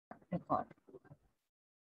record.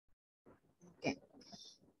 Okay.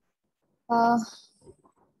 Uh,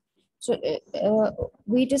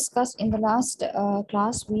 we discussed in the last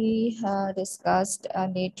class, we discussed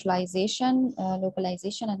lateralization,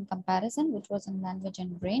 localization, and comparison, which was in language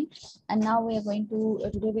and brain. And now we are going to,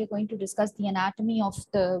 today we are going to discuss the anatomy of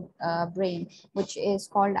the brain, which is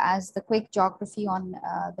called as the quick geography on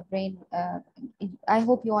the brain. I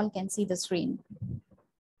hope you all can see the screen.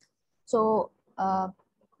 So,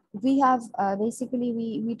 we have basically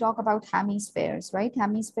we talk about hemispheres, right?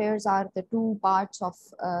 Hemispheres are the two parts of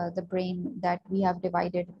the brain that we have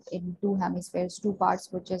divided in two hemispheres, two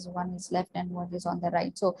parts, which is one is left and one is on the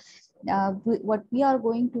right. So what we are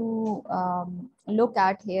going to look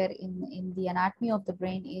at here in the anatomy of the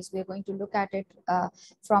brain is we're going to look at it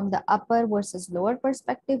from the upper versus lower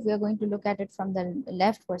perspective. We're going to look at it from the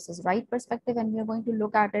left versus right perspective, and we're going to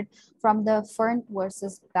look at it from the front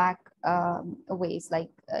versus back ways, like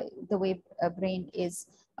the way a brain is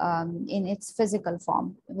in its physical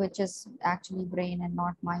form, which is actually brain and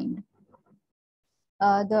not mind.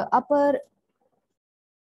 The upper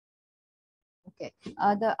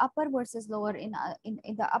the upper versus lower in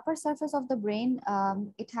the upper surface of the brain,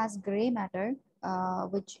 it has gray matter,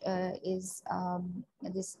 which is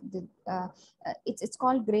it's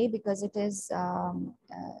called gray because it is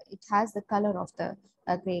it has the color of the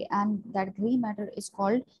gray, and that gray matter is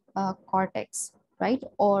called cortex, right?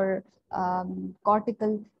 Or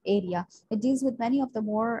cortical area. It deals with many of the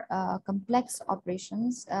more complex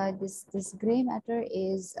operations. This gray matter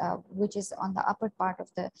is which is on the upper part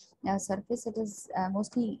of the surface. It is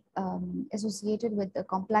mostly associated with the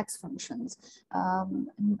complex functions,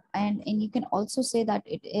 and you can also say that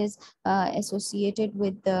it is associated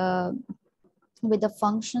with the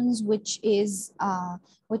functions which is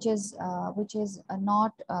not which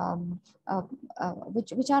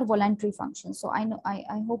are voluntary functions. So I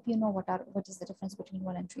hope you know what is the difference between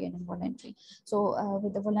voluntary and involuntary. So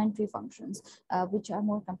with the voluntary functions, which are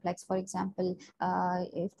more complex, for example,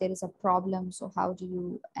 if there is a problem, so how do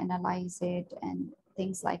you analyze it and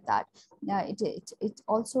things like that. It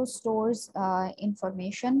also stores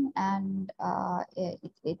information, and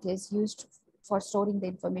it is used for storing the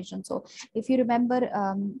information. So if you remember,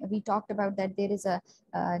 we talked about that there is a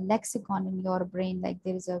lexicon in your brain, like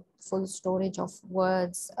there is a full storage of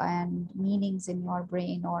words and meanings in your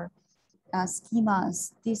brain, or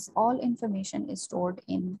schemas. This all information is stored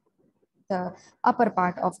in the upper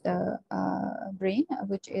part of the brain,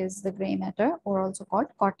 which is the gray matter, or also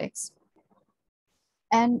called cortex.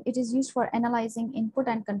 And it is used for analyzing input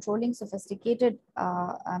and controlling sophisticated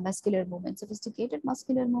muscular movements. Sophisticated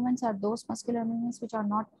muscular movements are those muscular movements which are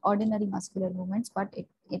not ordinary muscular movements, but it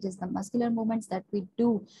is the muscular movements that we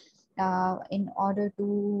do in order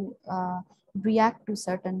to react to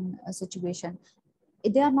certain situation.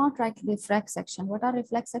 They are not like reflex section. What are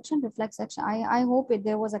reflex section? Reflex section, I hope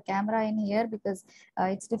there was a camera in here, because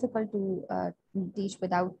it's difficult to teach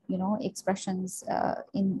without expressions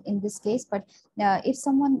in this case. But if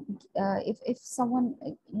someone if someone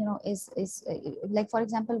is like, for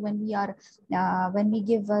example, when we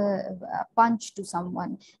give a punch to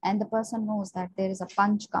someone, and the person knows that there is a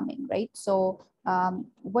punch coming, right? So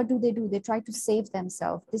what do? They try to save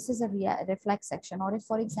themselves. This is a reflex section. Or if,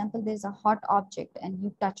 for example, there's a hot object and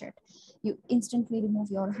you touch it, you instantly remove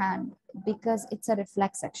your hand because it's a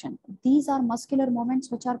reflex section. These are muscular movements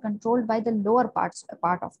which are controlled by the lower part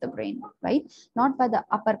of the brain, right? Not by the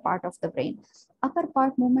upper part of the brain. Upper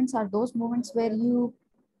part movements are those movements where you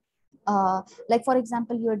like, for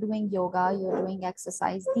example, you're doing yoga, you're doing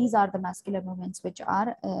exercise. These are the muscular movements which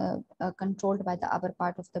are controlled by the upper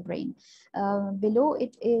part of the brain. Below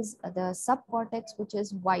it is the subcortex, which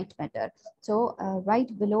is white matter. So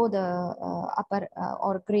right below the upper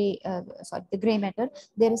or gray, sorry, the gray matter,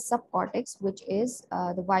 there is subcortex, which is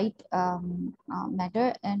the white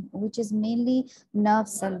matter, and which is mainly nerve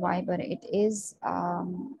cell fiber. It is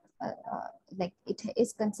like it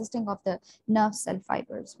is consisting of the nerve cell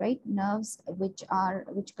fibers, right? Nerves which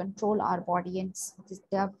control our body, and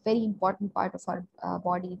they are very important part of our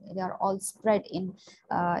body. They are all spread in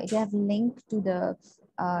they have linked to the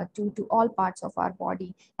to all parts of our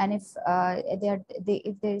body. And if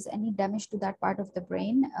if there is any damage to that part of the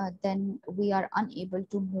brain, then we are unable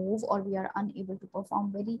to move, or we are unable to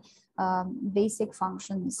perform very basic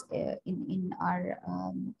functions in our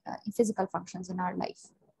physical functions in our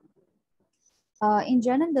life. In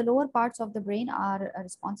general, the lower parts of the brain are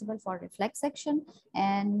responsible for reflex section,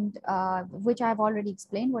 and which I've already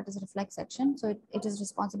explained what is reflex section. So it is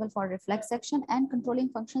responsible for reflex section and controlling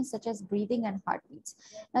functions such as breathing and heartbeats.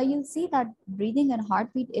 Now you'll see that breathing and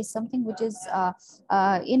heartbeat is something which is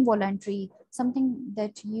involuntary something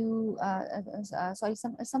that you sorry,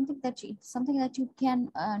 something that you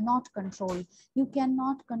can not control. You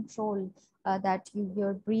cannot control that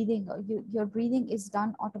your breathing, your breathing is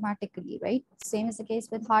done automatically, right? Same is the case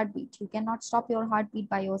with heartbeat. You cannot stop your heartbeat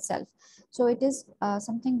by yourself. So it is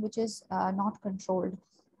something which is not controlled.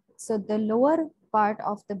 So the lower part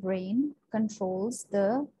of the brain controls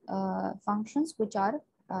the functions which are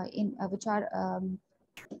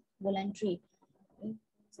voluntary.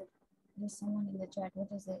 There's someone in the chat.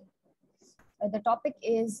 What is it? The topic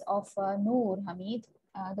is of Noor Hamid.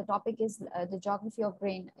 The topic is the geography of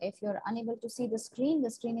brain. If you're unable to see the screen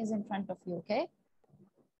is in front of you, okay?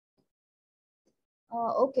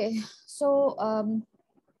 Okay, so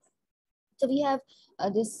so we have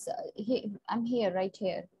this, I'm here, right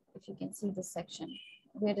here, if you can see this section.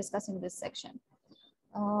 We're discussing this section.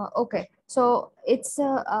 Okay, so it's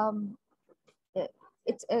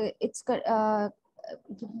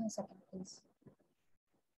give me a second, please.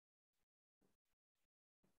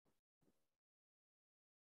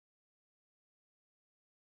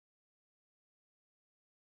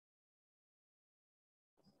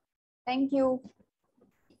 Thank you.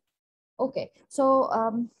 Okay, so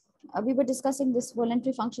we were discussing this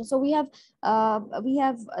voluntary function. So we have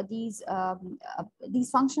these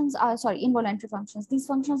functions are, sorry, involuntary functions. These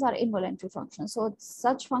functions are involuntary functions. So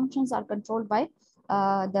such functions are controlled by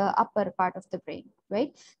the upper part of the brain,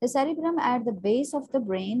 right? The cerebrum at the base of the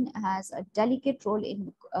brain has a delicate role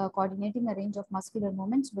in coordinating a range of muscular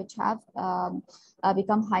movements which have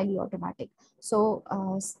become highly automatic. So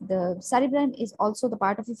the cerebrum is also the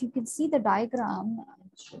part of, if you can see the diagram,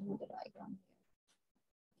 I'll show you the diagram.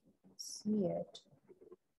 See it.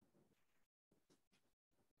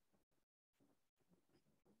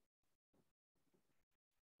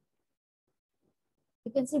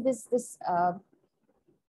 You can see this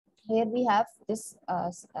here we have this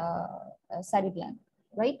cerebellum,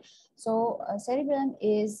 right? So cerebellum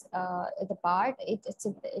is the part,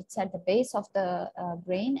 it's at the base of the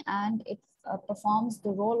brain, and it performs the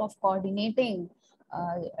role of coordinating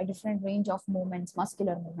a different range of movements,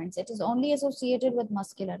 muscular movements. It is only associated with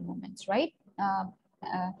muscular movements, right?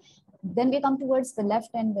 Then we come towards the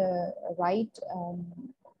left and the right,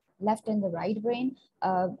 left and the right brain.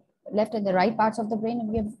 Left and the right parts of the brain.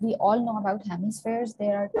 We all know about hemispheres.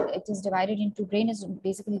 It is divided into, brain is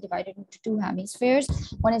basically divided into two hemispheres.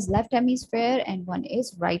 One is left hemisphere and one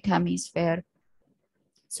is right hemisphere.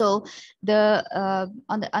 So the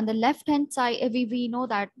on the left hand side, we know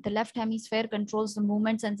that the left hemisphere controls the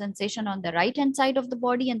movements and sensation on the right hand side of the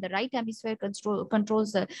body, and the right hemisphere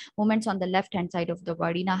controls the movements on the left hand side of the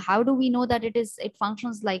body. Now, how do we know that it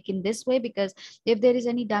functions like in this way? Because if there is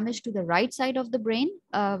any damage to the right side of the brain,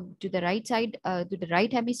 to the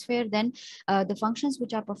right hemisphere, then the functions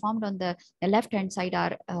which are performed on the left hand side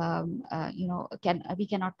are we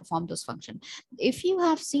cannot perform those functions. If you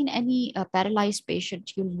have seen any paralyzed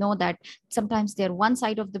patient, you'll know that sometimes their one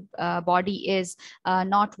side of the body is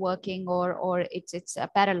not working, or it's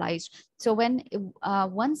paralyzed. So when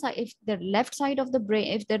one side, if the left side of the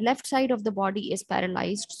brain, if the left side of the body is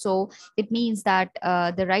paralyzed, so it means that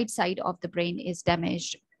the right side of the brain is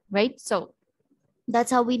damaged, right? So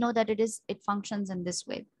that's how we know that it functions in this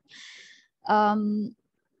way.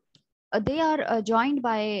 They are joined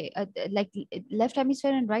by like left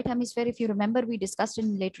hemisphere and right hemisphere. If you remember, we discussed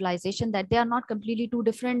in lateralization that they are not completely two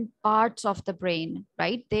different parts of the brain,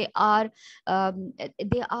 right? They are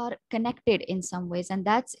connected in some ways, and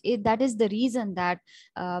that's it. That is the reason that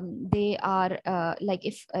they are like,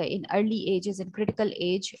 if in early ages, in critical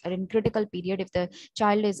age or in critical period, if the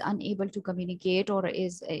child is unable to communicate, or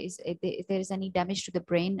if there is any damage to the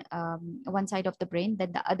brain, one side of the brain,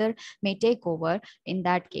 then the other may take over in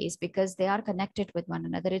that case, because they are connected with one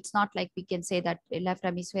another. It's not like we can say that left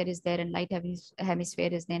hemisphere is there and right hemisphere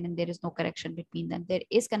is there and there is no connection between them. There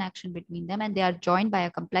is connection between them, and they are joined by a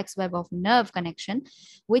complex web of nerve connection,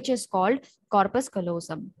 which is called corpus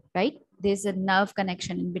callosum, right? There's a nerve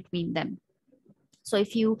connection in between them. So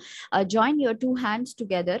if you join your two hands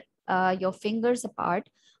together, your fingers apart,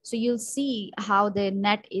 so you'll see how the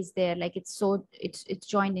net is there, like it's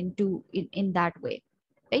joined into in that way.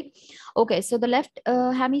 Right. Okay. So the left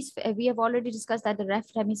hemisphere, we have already discussed that the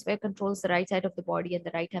left hemisphere controls the right side of the body, and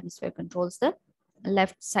the right hemisphere controls the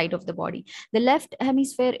left side of the body. The left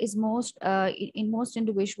hemisphere is most in most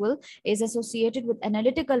individual is associated with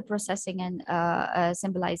analytical processing and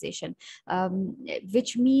symbolization, um,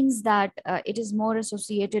 which means that it is more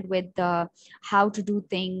associated with how to do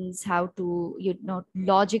things, how to, you know,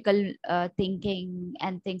 logical thinking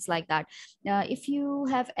and things like that. If you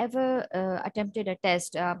have ever attempted a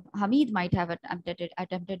test, Hamid might have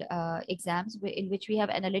attempted exams in which we have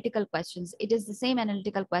analytical questions. It is the same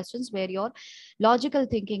analytical questions where your logical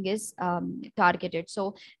thinking is targeted.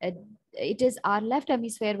 So it is our left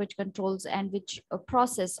hemisphere which controls and which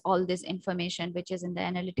process all this information which is in the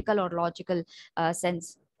analytical or logical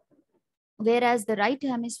sense, whereas the right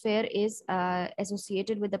hemisphere is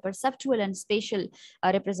associated with the perceptual and spatial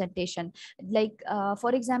representation. Like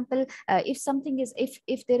for example, if something is,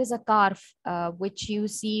 if there is a car which you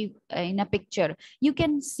see in a picture, you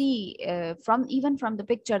can see from even from the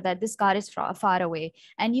picture that this car is far away,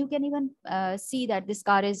 and you can even see that this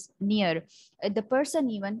car is near. The person,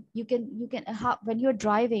 even you can when you're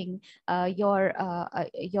driving, your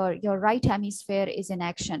right hemisphere is in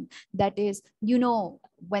action. That is, you know,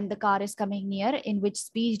 when the car is coming near, in which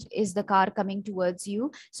speed is the car coming towards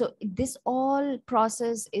you. So this all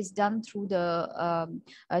process is done through the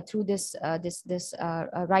through this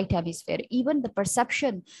right hemisphere. Even the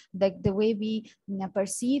perception, the way we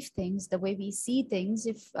perceive things, the way we see things.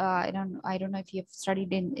 If I don't know if you've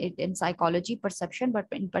studied in psychology perception, but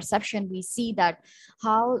in perception we see that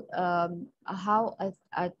how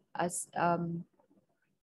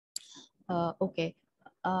okay,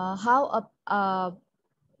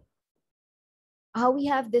 how we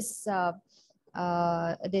have this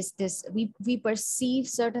we perceive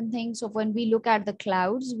certain things. So when we look at the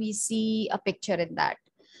clouds, we see a picture in that.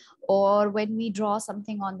 Or when we draw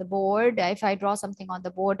something on the board, if I draw something on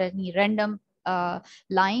the board, any random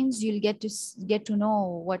lines, you'll get to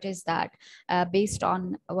know what is that, based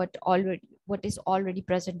on what is already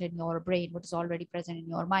present in your brain, what is already present in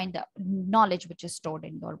your mind, the knowledge which is stored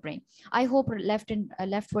in your brain. I hope left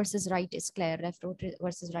versus right is clear. Left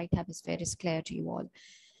versus right hemisphere is clear to you all.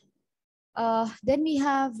 Then we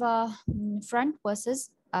have front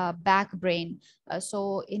versus back brain.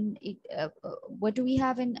 So what do we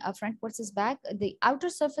have in front versus back? The outer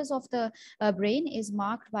surface of the brain is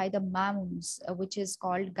marked by the mounds, which is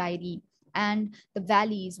called gyri, and the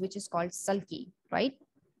valleys, which is called sulci, right?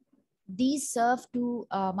 These serve to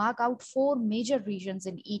mark out four major regions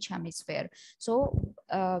in each hemisphere. So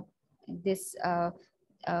this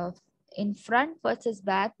in front versus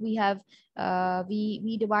back, we have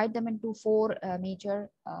we divide them into four major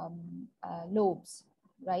lobes,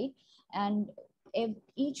 right? And if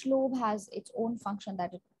each lobe has its own function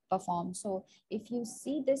that it performs. So if you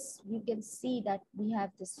see this, you can see that we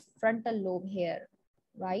have this frontal lobe here,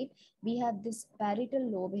 right? We have this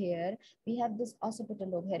parietal lobe here, we have this occipital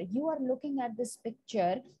lobe here. You are looking at this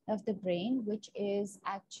picture of the brain, which is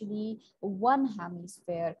actually one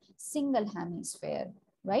hemisphere, single hemisphere,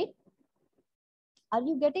 right? Are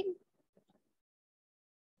you getting?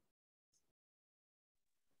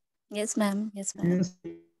 Yes, ma'am. Yes, ma'am. Yes.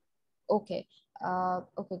 Okay.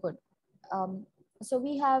 Okay, good. Um, so uh,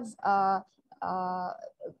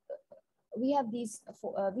 we have these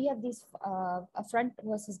front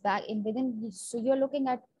versus back in within so you're looking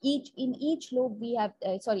at each lobe we have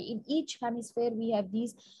sorry, in each hemisphere we have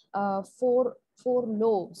these four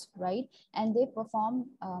lobes, right? And they perform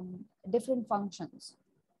different functions.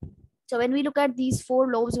 So when we look at these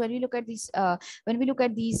four lobes, when we look at these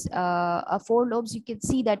four lobes, you can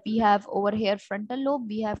see that we have over here frontal lobe,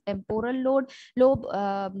 we have temporal lobe,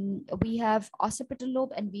 we have occipital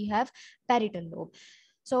lobe, and we have parietal lobe.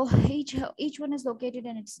 So each one is located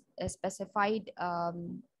in its specified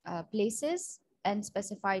places, and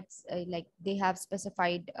specified like they have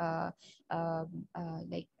specified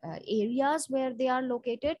areas where they are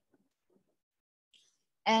located.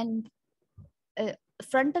 And uh,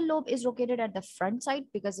 frontal lobe is located at the front side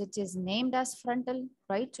because it is named as frontal,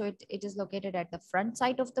 right? So it is located at the front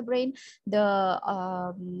side of the brain. The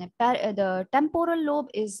temporal lobe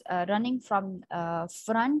is running from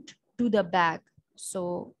front to the back.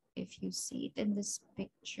 So if you see it in this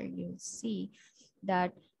picture, you'll see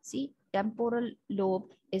that, see, temporal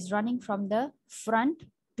lobe is running from the front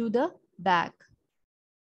to the back.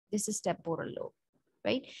 This is temporal lobe,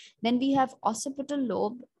 right? Then we have occipital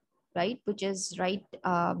lobe, right, which is right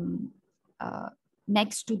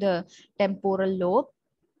next to the temporal lobe.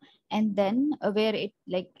 And then where it,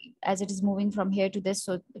 like, as it is moving from here to this,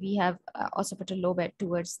 so we have occipital lobe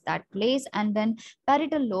towards that place, and then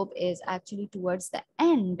parietal lobe is actually towards the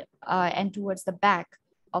end and towards the back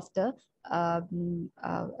of the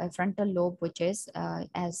frontal lobe, which is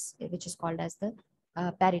called as the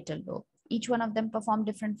parietal lobe. Each one of them perform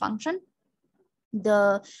different function.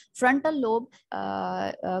 The frontal lobe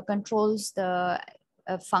controls the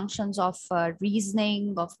functions of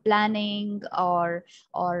reasoning, of planning, or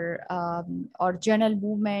general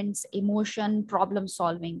movements, emotion, problem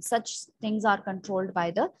solving. Such things are controlled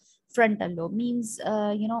by the frontal lobe. Means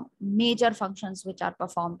major functions which are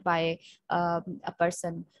performed by a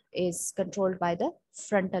person is controlled by the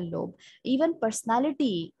frontal lobe. Even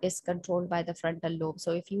personality is controlled by the frontal lobe.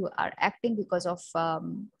 So if you are acting because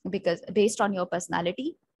based on your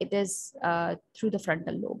personality, it is through the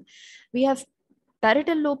frontal lobe. We have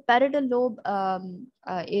parietal lobe. Parietal lobe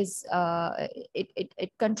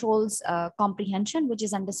it controls comprehension, which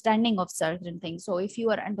is understanding of certain things. So if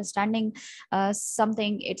you are understanding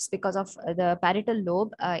something, it's because of the parietal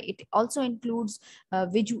lobe. It also includes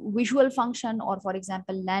visual function, or for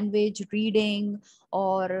example language, reading,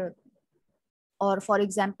 or for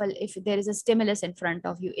example if there is a stimulus in front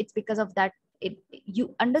of you, it's because of that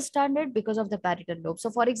you understand it because of the parietal lobe.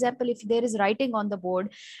 So for example, if there is writing on the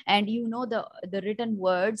board and you know the written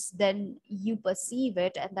words, then you perceive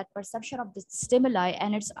it, and that perception of the stimuli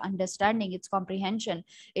and its understanding, its comprehension,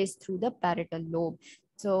 is through the parietal lobe.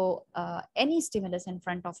 So any stimulus in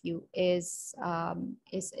front of you is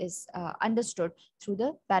understood through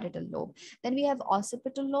the parietal lobe. Then we have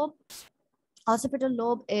occipital lobe. Occipital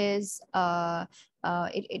lobe is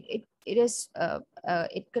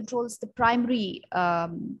it controls the primary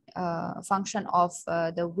function of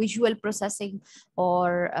the visual processing,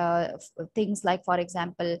 or things like, for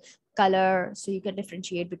example, color. So you can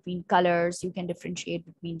differentiate between colors, you can differentiate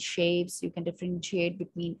between shapes, you can differentiate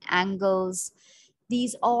between angles.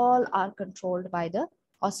 These all are controlled by the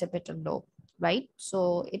occipital lobe, right?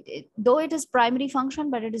 So though it is primary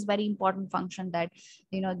function, but it is very important function, that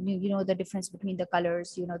you know the difference between the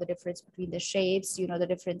colors, you know the difference between the shapes, you know the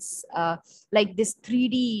difference, like this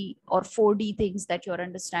 3D or 4D things that you're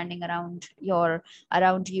understanding around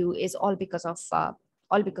you, is all because of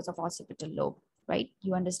occipital lobe, right?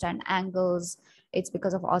 You understand angles, it's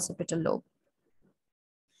because of occipital lobe.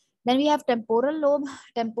 Then we have temporal lobe.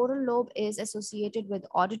 Temporal lobe is associated with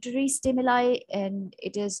auditory stimuli, and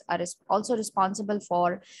it is also responsible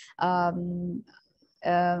for under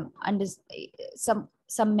some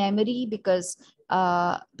memory, because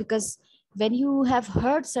when you have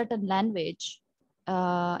heard certain language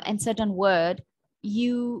and certain word,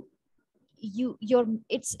 you your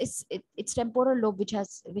it's temporal lobe which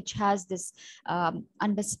has this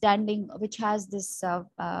understanding, which has this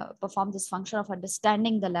perform this function of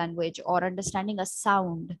understanding the language or understanding a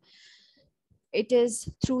sound. It is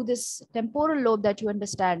through this temporal lobe that you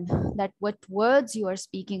understand that what words you are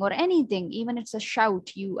speaking, or anything, even it's a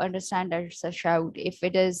shout, you understand that it's a shout. If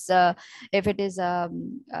it is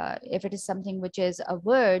something which is a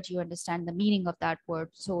word, you understand the meaning of that word.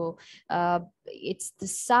 So it's the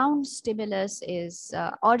sound stimulus is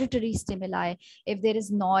auditory stimuli. If there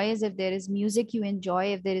is noise, if there is music you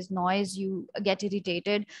enjoy, if there is noise you get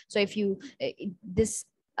irritated. So if you this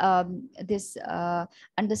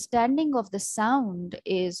understanding of the sound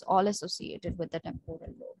is all associated with the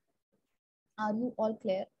temporal lobe. Are you all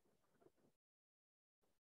clear?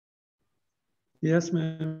 Yes,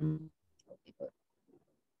 ma'am. Okay, good.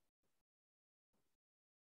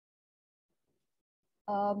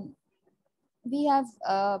 We have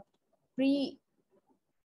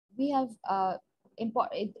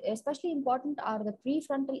especially important are the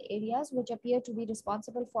prefrontal areas, which appear to be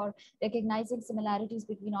responsible for recognizing similarities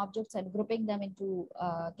between objects and grouping them into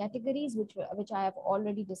categories, which I have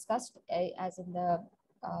already discussed as in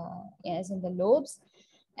the lobes.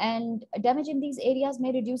 And damage in these areas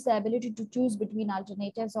may reduce the ability to choose between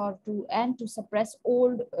alternatives and to suppress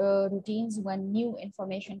old routines when new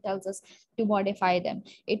information tells us to modify them.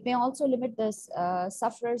 It may also limit the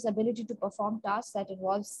sufferer's ability to perform tasks that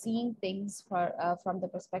involve seeing things from the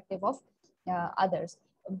perspective of others.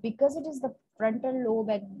 Because it is the frontal lobe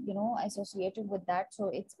and associated with that, so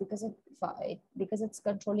it's because it's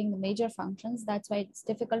controlling the major functions. That's why it's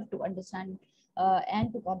difficult to understand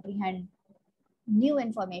and to comprehend new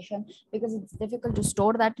information, because it's difficult to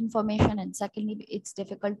store that information, and secondly it's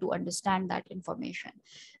difficult to understand that information.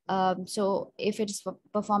 So if it is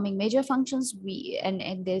performing major functions,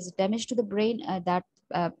 and there's damage to the brain, that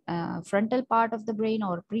frontal part of the brain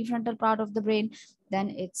or prefrontal part of the brain, then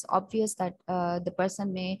it's obvious that the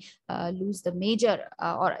person may lose the major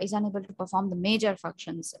or is unable to perform the major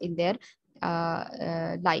functions in their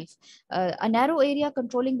life. A narrow area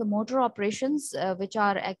controlling the motor operations, which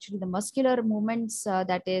are actually the muscular movements,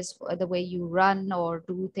 that is the way you run or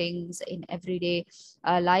do things in everyday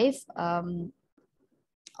life,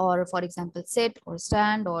 or for example sit or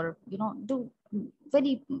stand, or do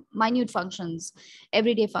very minute functions,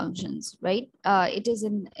 everyday functions, right? It is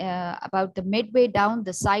in about the midway down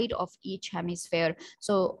the side of each hemisphere.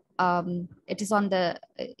 So it is on the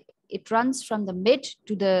it runs from the mid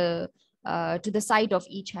to the side of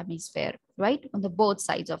each hemisphere, right, on the both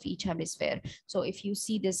sides of each hemisphere. So if you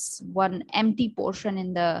see this one empty portion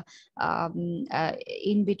in the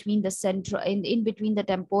in between the central in between the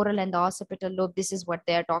temporal and the occipital lobe, this is what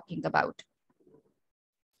they are talking about.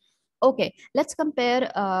 Okay, let's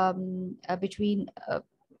compare between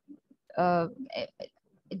uh,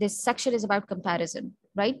 this section is about comparison,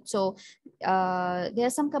 right? So there are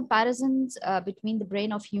some comparisons between the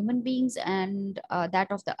brain of human beings and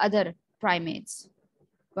that of the other primates,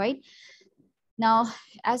 right? Now,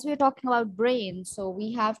 as we're talking about brain, so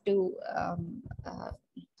we have to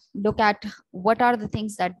look at what are the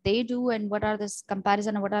things that they do and what are this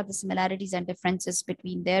comparison and what are the similarities and differences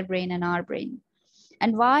between their brain and our brain,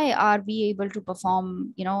 and why are we able to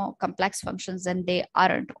perform, you know, complex functions and they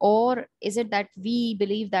aren't? Or is it that we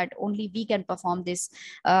believe that only we can perform these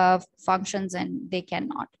functions and they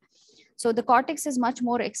cannot? So the cortex is much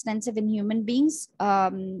more extensive in human beings.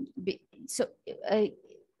 So uh,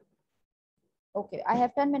 okay, I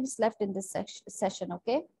have 10 minutes left in this session.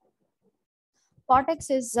 Okay, cortex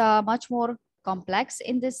is much more complex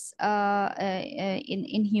in this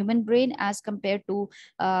in human brain as compared to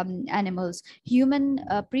animals. Human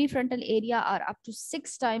prefrontal area are up to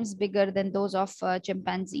 6 times bigger than those of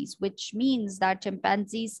chimpanzees, which means that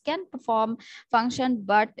chimpanzees can perform function,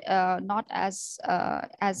 but not as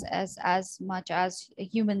much as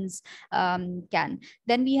humans can.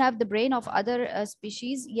 Then we have the brain of other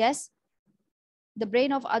species. Yes, the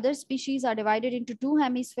brain of other species are divided into two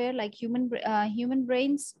hemisphere, like human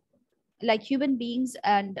brains, like human beings,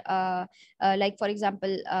 and like for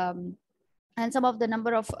example and some of the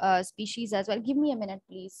number of species as well. Give me a minute,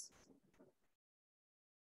 please.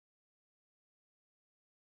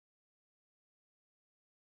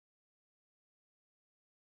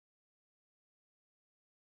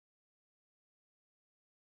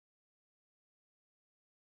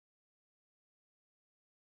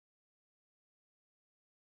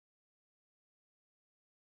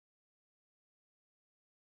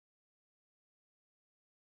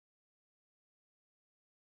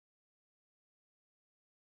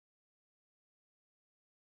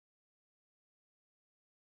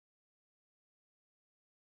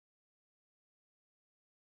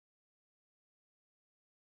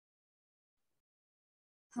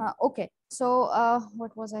 Okay, so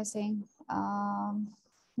what was I saying?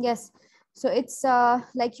 Yes, so it's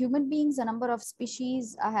like human beings, a number of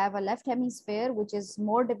species have a left hemisphere which is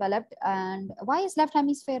more developed. And why is left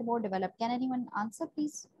hemisphere more developed? Can anyone answer,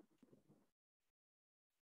 please?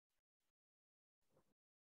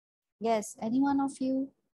 Yes, any one of you?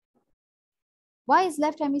 Why is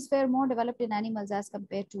left hemisphere more developed in animals as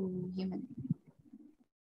compared to human?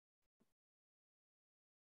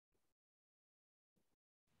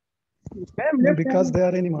 Because they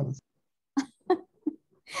are animals.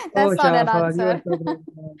 That's Oh, not an Shafat, you are answer. so brave.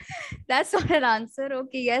 That's not an answer.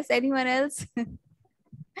 Okay, yes, anyone else? Ma'am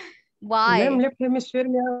Why? Left hemisphere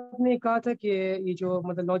में आपने कहा था कि ये जो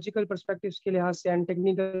मतलब logical perspectives के लिहाज से एंड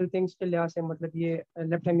टेक्निकल थिंग्स के लिहाज से मतलब ये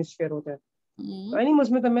लेफ्ट हेमिस्फीयर होता है। तो एनिमल्स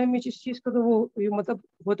में तो मैम इस चीज का तो वो ये मतलब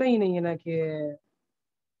होता ही नहीं है ना कि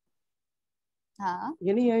हाँ,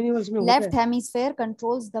 ये नहीं एनिमल्स में होता left है। hemisphere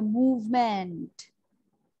controls the movement,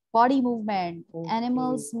 body movement. Okay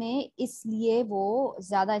animals में इसलिए वो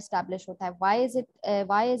ज्यादा एस्टैब्लिश होता है।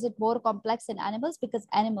 why is it more complex in animals? Because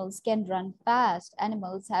animals can run fast,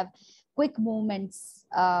 animals have quick movements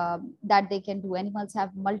that they can do. Animals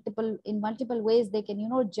have multiple ways they can, you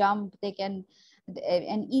know, jump, they can,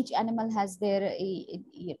 and each animal has their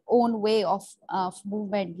own way of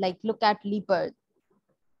movement. Like look at leopard,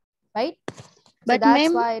 right? So but that's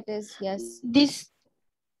ma'am why it is, yes. This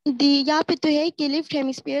the यहाँ पे तो है कि left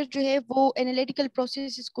hemisphere जो है वो analytical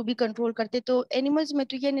processes को भी कंट्रोल करते, तो एनिमल्स में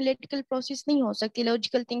तो ये एनालिटिकल प्रोसेस नहीं हो सकती,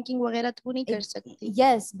 लॉजिकल थिंकिंग वगैरह तो वो नहीं कर सकते।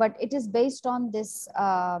 Yes, but it is based on this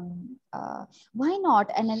why not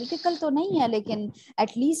analytical तो नहीं है, लेकिन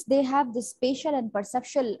at least they have the spatial and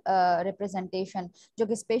perceptual representation, जो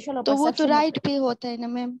कि spatial और तो वो तो perceptual राइट पे होता है ना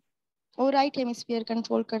मैम, वो राइट हेमिस्फीयर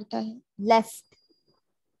कंट्रोल करता है। left।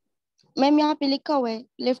 मैम यहाँ पे लिखा हुआ है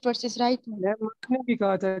लेफ्ट वर्सेस राइट में। मैम आपने भी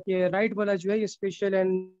कहा था कि राइट वाला जो है ये स्पेशल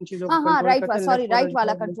एंड चीजों को हाँ, कंट्रोल राइट करता वाला, है, सॉरी, लेफ्ट वाला राइट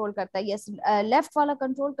वाला जो है कंट्रोल करता है। यस, लेफ्ट वाला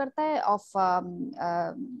कंट्रोल करता है ऑफ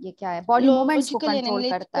ये क्या है, बॉडी मूवमेंट्स को लॉजिकल एंड कंट्रोल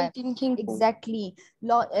करता एनालिटिकल है। थिंकिंग को। एग्जैक्टली,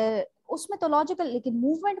 उसमें तो लॉजिकल, लेकिन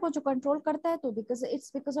मूवमेंट को जो कंट्रोल करता है तो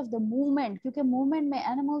बिकॉज ऑफ द मूवमेंट, क्योंकि मूवमेंट में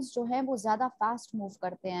एनिमल्स जो है वो ज्यादा फास्ट मूव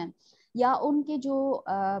करते हैं। या उनके जो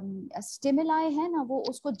स्टिमुलाई है ना वो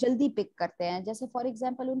उसको जल्दी पिक करते हैं। जैसे फॉर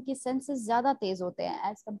एग्जांपल उनके सेंसेस ज्यादा तेज होते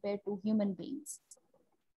हैं as compare to human beings.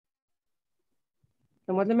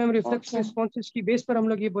 तो मतलब मैम रिफ्लेक्स रिस्पॉन्सेस की बेस पर हम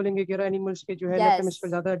लोग ये बोलेंगे कि एनिमल्स के जो है लेफ्ट हेमिस्फीयर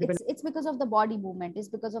ज्यादा develop. It's because of the body movement, it's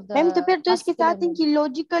because of the ma'am तो फिर तो इसके muscular साथ इनकी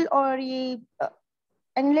लॉजिकल और ये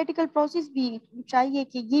एनालिटिकल प्रोसेस भी चाहिए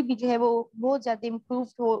कि ये भी जो है वो बहुत ज्यादा इम्प्रूव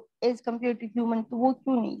हो एज कम्पेयर टू ह्यूमन, तो वो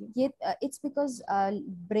क्यों नहीं है? ये it's because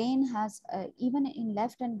brain has even in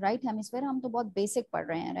left and right hemisphere, हम तो बहुत बेसिक पढ़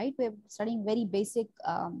रहे हैं, right, we are studying very basic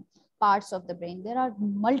parts of the brain. There are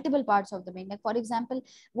multiple parts of the brain, like for example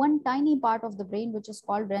one tiny part of the brain which is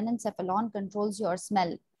called renencephalon controls your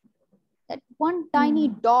smell. That one tiny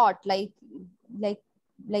dot, like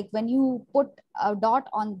when you put a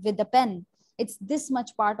dot on with the pen, it's this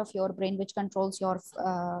much part of your brain which controls your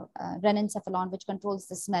renencephalon, which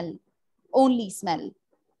controls the smell, only smell,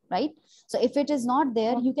 right? So if it is not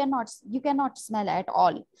there, you cannot smell at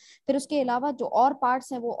all. फिर उसके अलावा जो और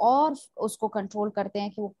parts हैं वो और उसको control करते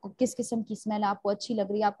हैं कि वो किस किस्म की स्मेल आपको अच्छी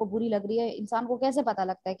लग रही है, आपको बुरी लग रही है। इंसान को कैसे पता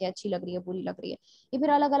लगता है कि अच्छी लग रही है, बुरी लग रही है? ये फिर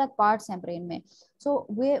अलग अलग पार्ट्स हैं ब्रेन में। So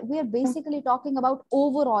we are basically talking about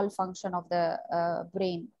overall function of the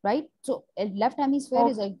brain, right? So left hemisphere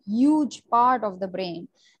is a huge part of the brain.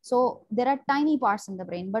 So there are tiny parts in the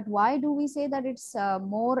brain, but why do we say that it's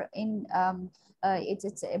more in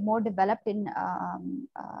it's more developed in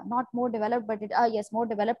not more developed, but yes, more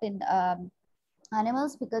developed in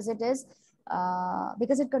animals? Because it is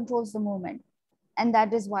because it controls the movement, and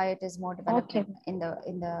that is why it is more developed in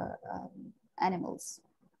the animals.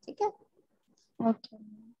 Okay.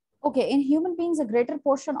 Okay, in human beings, a greater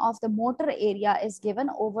portion of the motor area is given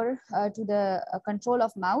over to the control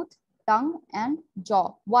of mouth, tongue, and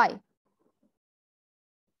jaw. Why?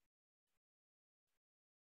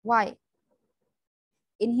 Why?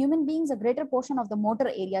 In human beings, a greater portion of the motor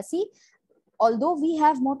area. See, although we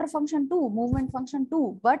have motor function too, movement function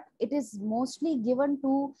too, but it is mostly given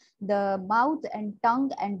to the mouth and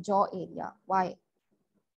tongue and jaw area. Why?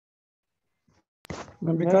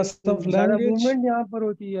 Because of language. movement यहाँ पर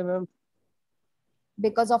होती है ma'am.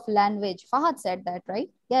 Because of language. Fahad said that, right?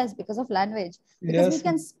 Yes, because of language. Because we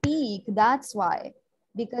can speak, that's why.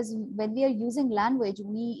 Because when we are using language,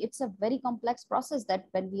 it's a very complex process that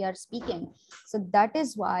when we are speaking. So that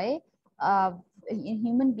is why in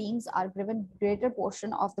human beings are given greater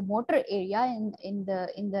portion of the motor area in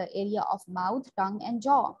the area of mouth, tongue, and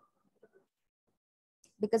jaw.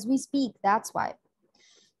 Because we speak, that's why.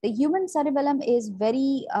 The human cerebellum is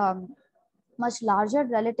very much larger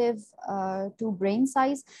relative to brain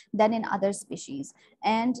size than in other species,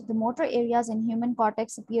 and the motor areas in human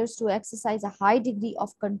cortex appears to exercise a high degree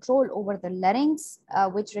of control over the larynx,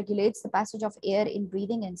 which regulates the passage of air in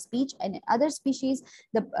breathing and speech. And in other species,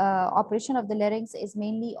 the operation of the larynx is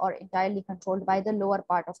mainly or entirely controlled by the lower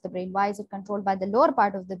part of the brain. Why is it controlled by the lower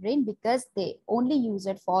part of the brain? Because they only use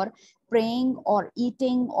it for praying or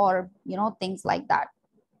eating or things like that.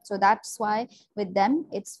 So that's why with them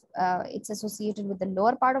it's associated with the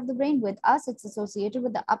lower part of the brain. With us, it's associated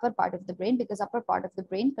with the upper part of the brain, because upper part of the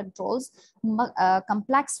brain controls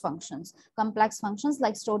complex functions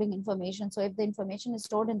like storing information. So if the information is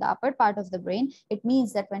stored in the upper part of the brain, it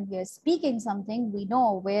means that when we are speaking something, we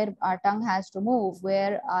know where our tongue has to move,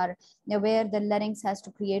 where the larynx has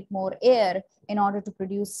to create more air in order to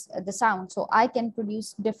produce the sound. So I can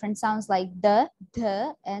produce different sounds like the,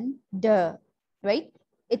 and the, right?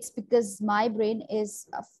 It's because my brain is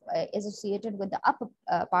associated with the upper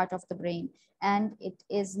part of the brain, and it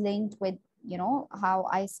is linked with how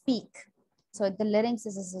I speak. So the larynx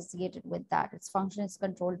is associated with that. Its function is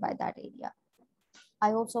controlled by that area.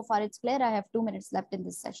 I hope so far it's clear. I have 2 minutes left in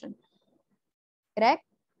this session. Correct?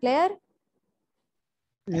 Clear?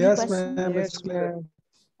 Yes, ma'am, it's clear.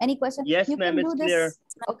 Any question? Yes, ma'am, it's clear.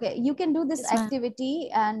 Okay, you can do this activity,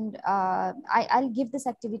 and I'll give this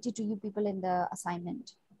activity to you people in the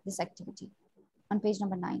assignment. This activity on page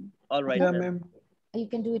number 9. All right, Yeah, ma'am. You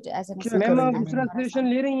can do it as an ma'am आप assignment. दूसरा session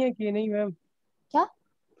ले रही हैं कि नहीं ma'am? क्या?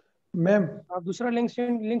 Ma'am आप दूसरा लिंक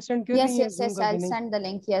सेंड कर रही हैं? Yes, I'll send the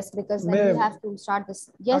link. Yes, because then we have to start this.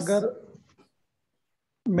 Yes.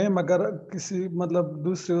 अगर किसी मतलब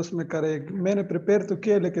दूसरे उसमें करे, मैंने प्रिपेयर तो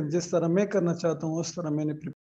किया, लेकिन जिस तरह मैं करना चाहता हूँ उस तरह मैंने